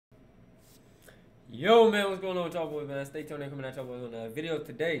Yo, man, what's going on with y'all boys, man? StateTonio coming at y'all boys on a video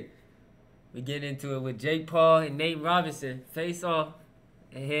today. We get into it with Jake Paul and Nate Robinson. Face off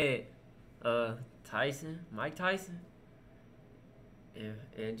ahead. Mike Tyson,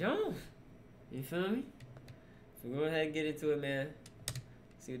 and Jones. You feel me? So we're going ahead and get into it, man.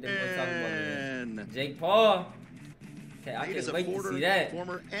 See what them boys talking about, man. Jake Paul. Okay, I can't wait to see that.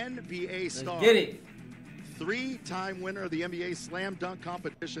 Former NBA star. Let's get it. Three-time winner of the NBA Slam Dunk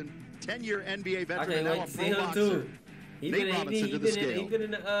competition. 10-year NBA veteran. I can't wait to see him too. He been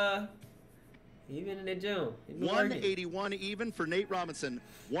in the gym. 181 even for Nate Robinson.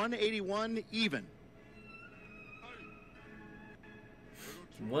 181 even.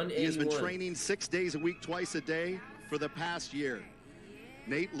 181. He has been training 6 days a week, twice a day for the past year.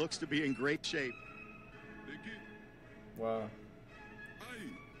 Nate looks to be in great shape. Wow.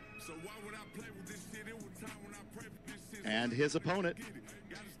 And his opponent,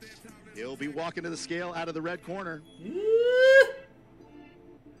 he'll be walking to the scale out of the red corner.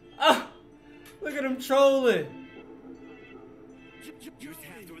 Oh, look at him trolling.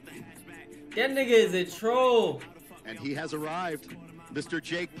 That nigga is a troll. And he has arrived. Mr.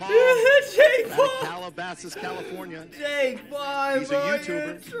 Jake Paul. Jake Paul. Out of Calabasas, California. Jake Paul. He's a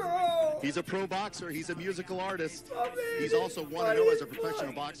YouTuber. He's a pro boxer. He's a musical artist. He's also 1-0 as a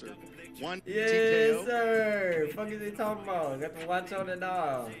professional boxer. One yes, TKO. sir. Fuck is they talking about? Got the watch on it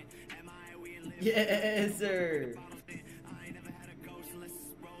now. Yes, sir.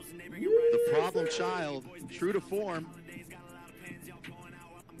 The problem child, true to form.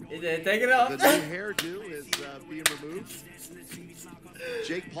 Is it take it off? The new hairdo is being removed.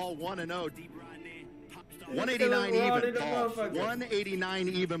 Jake Paul 1-0. 189 even, Paul. 189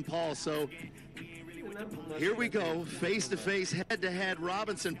 even, Paul. So here we go, face-to-face, head-to-head,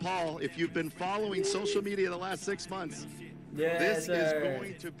 Robinson Paul. If you've been following social media the last 6 months, this is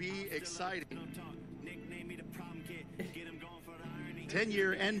going to be exciting.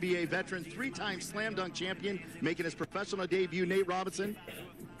 10-year NBA veteran, 3-time slam dunk champion, making his professional debut, Nate Robinson,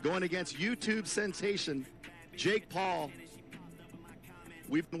 going against YouTube sensation, Jake Paul.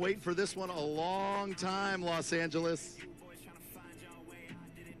 We've been waiting for this one a long time, Los Angeles.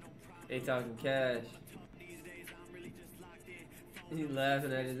 They talking cash. He's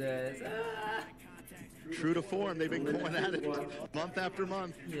laughing at his ass. Ah. True to form, they've been going at it month after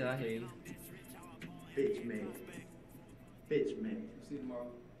month. Yeah, I hate you. Bitch man. Bitch man. See you tomorrow.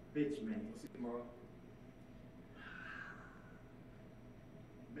 Bitch man. See you tomorrow.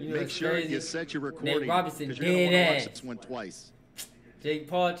 Make sure you set your recording. Nate Robinson did that. Watch this one twice. Jake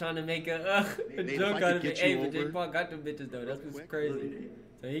Paul trying to make a joke out of it. Hey, but Jake Paul got them bitches though. That's what's crazy.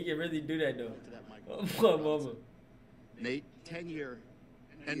 So he can really do that though. Oh, mama. Nate, 10-year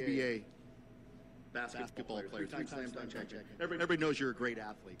NBA basketball player, 3-time slam dunk champion. Everybody knows you're a great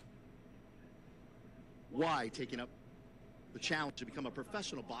athlete. Why taking up the challenge to become a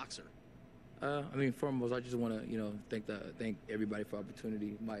professional boxer? I mean, foremost, I just want to, thank everybody for the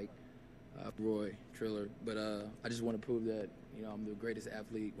opportunity, Mike, Roy, Triller. But I just want to prove that, I'm the greatest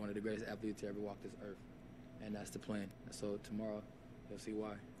athlete, one of the greatest athletes to ever walk this earth, and that's the plan. So tomorrow, you'll see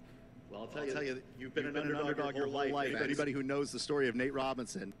why. Well, I'll tell you, you've been an underdog your whole life. Anybody who knows the story of Nate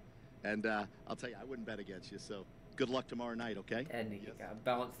Robinson, and I'll tell you, I wouldn't bet against you. So good luck tomorrow night, okay? That nigga got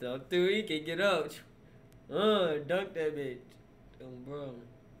bounced up through. He can't get up. Dunk that bitch. Bro.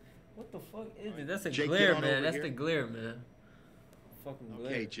 What the fuck is it? That's a Jake, glare, man. That's the glare, man. Fucking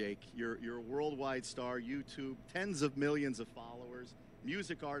glare. Okay, Jake, you're a worldwide star, YouTube, tens of millions of followers,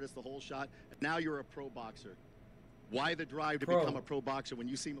 music artist, the whole shot. And now you're a pro boxer. Why the drive to become a pro boxer when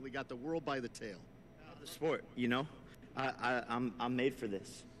you seemingly got the world by the tail? The sport, I'm made for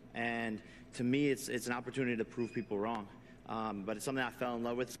this, and to me, it's an opportunity to prove people wrong. But it's something I fell in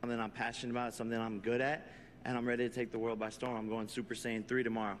love with, something I'm passionate about, something I'm good at, and I'm ready to take the world by storm. I'm going Super Saiyan 3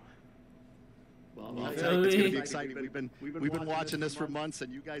 tomorrow. Well, I'll tell you, it's going to be exciting. We've been watching this for months,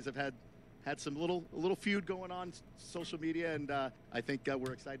 and you guys have had some little feud going on social media, and I think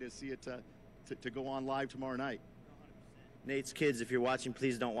we're excited to see it to go on live tomorrow night. Nate's kids, if you're watching,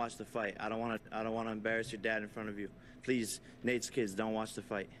 please don't watch the fight. I don't want to embarrass your dad in front of you. Please, Nate's kids, don't watch the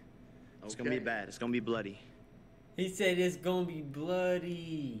fight. It's gonna be bad. It's gonna be bloody. He said it's gonna be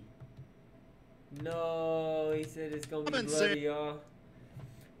bloody. No, he said it's gonna be bloody, y'all.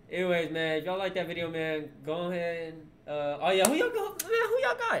 Anyways, man, if y'all like that video, man, go ahead and oh yeah, who y'all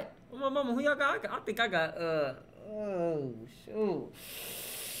got? Oh, my mama, who y'all got? I think I got oh shoot.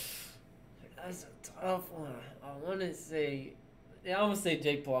 That's a tough one. I wanna say, yeah, I'm gonna say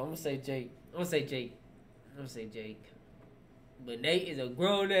Jake Paul. I'm gonna say Jake. But Nate is a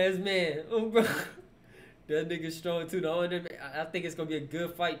grown ass man. Oh, bro. That nigga's strong too. I think it's gonna be a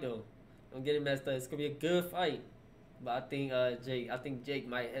good fight though. Don't get it messed up. It's gonna be a good fight. But I think Jake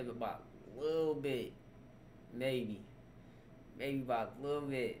might have it by a little bit. Maybe by a little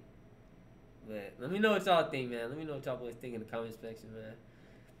bit. But let me know what y'all think, man. Let me know what y'all boys think in the comment section, man.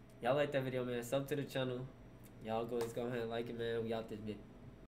 Y'all like that video, man. Sub to the channel. Y'all go ahead and like it, man. We out this bit.